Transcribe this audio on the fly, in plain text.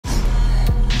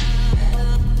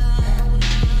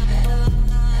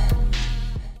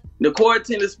the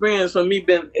quarantine experience for me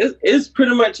it's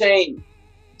pretty much ain't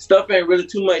stuff ain't really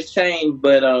too much changed,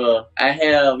 but I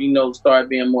have started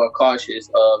being more cautious,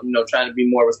 trying to be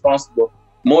more responsible,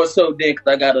 more so than because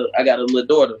I got a little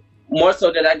daughter. More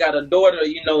so that I got a daughter,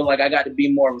 like I got to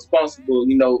be more responsible,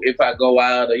 if I go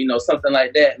out or, something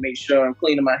like that, make sure I'm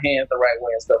cleaning my hands the right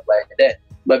way and stuff like that.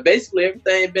 But basically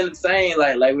everything been the same,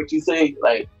 like what you say,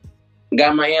 like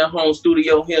got my in-home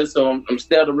studio here, so I'm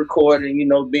still recording,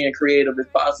 being creative as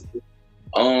possible.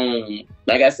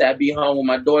 Like I said, I be home with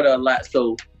my daughter a lot,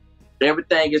 so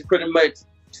everything is pretty much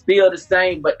still the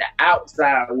same, but the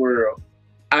outside world,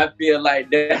 I feel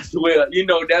like that's where,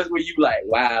 that's where you like,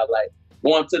 wow, like,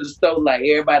 going to the store, like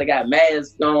everybody got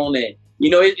masks on, and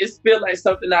it feels like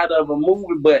something out of a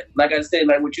movie. But like I said,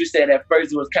 like what you said at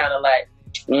first, it was kind of like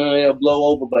it'll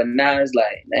blow over, but now it's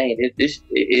like, man,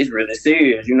 it's really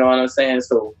serious. You know what I'm saying?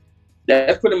 So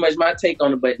that's pretty much my take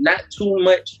on it. But not too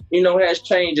much, has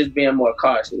changed. Just being more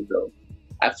cautious though.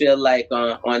 I feel like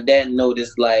on that note,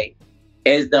 it's like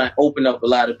it's done open up a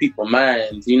lot of people's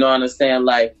minds. You know what I'm saying?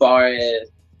 Like far as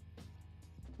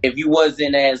if you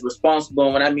wasn't as responsible,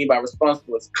 and what I mean by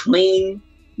responsible is clean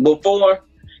before,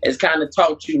 it's kind of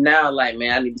taught you now, like,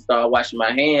 man, I need to start washing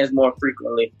my hands more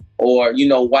frequently, or,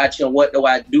 watching what do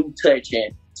I do touch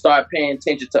and start paying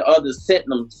attention to other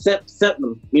symptoms,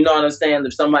 you know what I'm saying?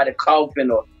 If somebody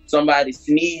coughing or somebody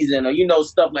sneezing or,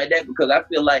 stuff like that, because I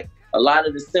feel like a lot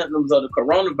of the symptoms of the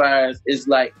coronavirus is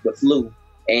like the flu.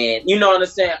 And, you know what I'm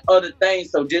saying, other things.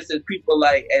 So just as people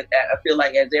like, I feel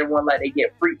like as everyone, like they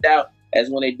get freaked out, as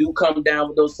when they do come down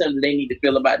with those symptoms, they need to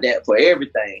feel about that for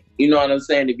everything. You know what I'm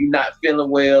saying? If you're not feeling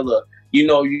well, or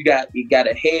you got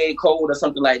a head cold or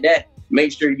something like that,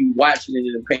 make sure you watching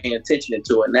it and paying attention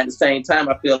to it. And at the same time,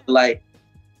 I feel like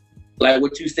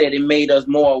what you said, it made us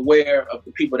more aware of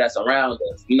the people that's around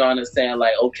us. You know what I'm saying?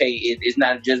 Like, okay, it's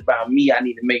not just about me. I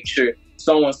need to make sure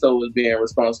so-and-so is being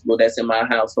responsible that's in my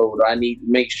household, or I need to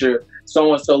make sure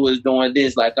so-and-so is doing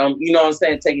this. Like, I'm, you know what I'm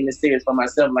saying, taking this serious for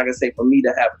myself. Like I say, for me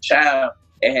to have a child,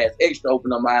 it has extra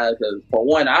open up my eyes, because for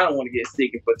one, I don't want to get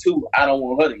sick, and for two, I don't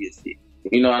want her to get sick.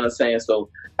 You know what I'm saying? So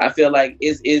I feel like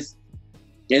it's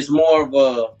more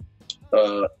of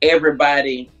a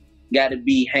everybody got to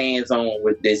be hands-on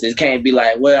with this. It can't be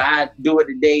like, well, I do it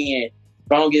today, and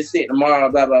if I don't get sick tomorrow,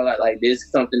 blah, blah, blah. Like, this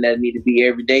is something that need to be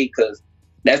every day, because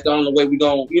that's the only way we're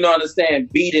going to, you know what I'm saying,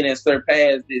 beat it and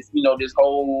surpass this, this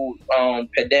whole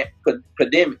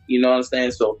pandemic, you know what I'm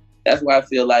saying? So that's why I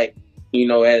feel like,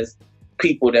 as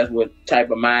people, that's what type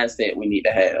of mindset we need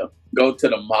to have. Go to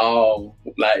the mall,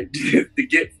 like, just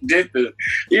to,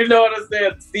 you know what I'm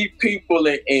saying, to see people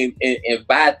and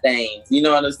buy things, you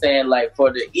know what I'm saying? Like,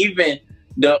 for even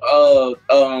the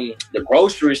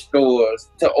grocery stores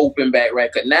to open back,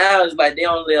 right? Because now it's like they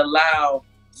only allow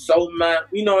so much,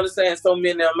 you know what I'm saying, so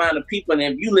many amount of people, and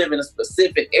if you live in a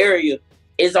specific area,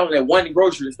 it's only one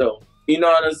grocery store. You know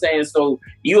what I'm saying? So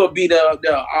you'll be there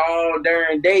all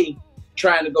during day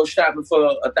trying to go shopping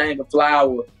for a thing of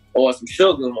flour or some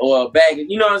sugar or a bag of,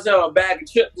 you know what I'm saying, or a bag of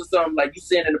chips or something. Like, you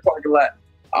sitting in the parking lot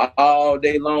all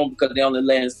day long because they only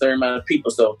let a certain amount of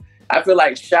people. So I feel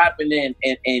like shopping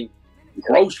and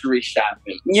grocery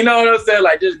shopping, you know what I'm saying?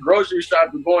 Like, just grocery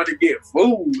shopping, going to get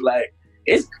food, like,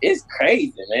 it's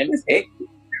crazy, man. It's hectic.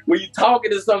 When you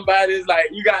talking to somebody, it's like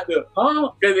you got to,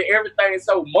 because everything's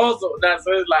so muzzled now.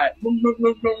 So it's like,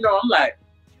 no. I'm like,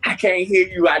 I can't hear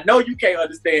you. I know you can't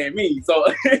understand me. So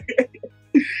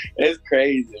it's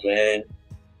crazy, man.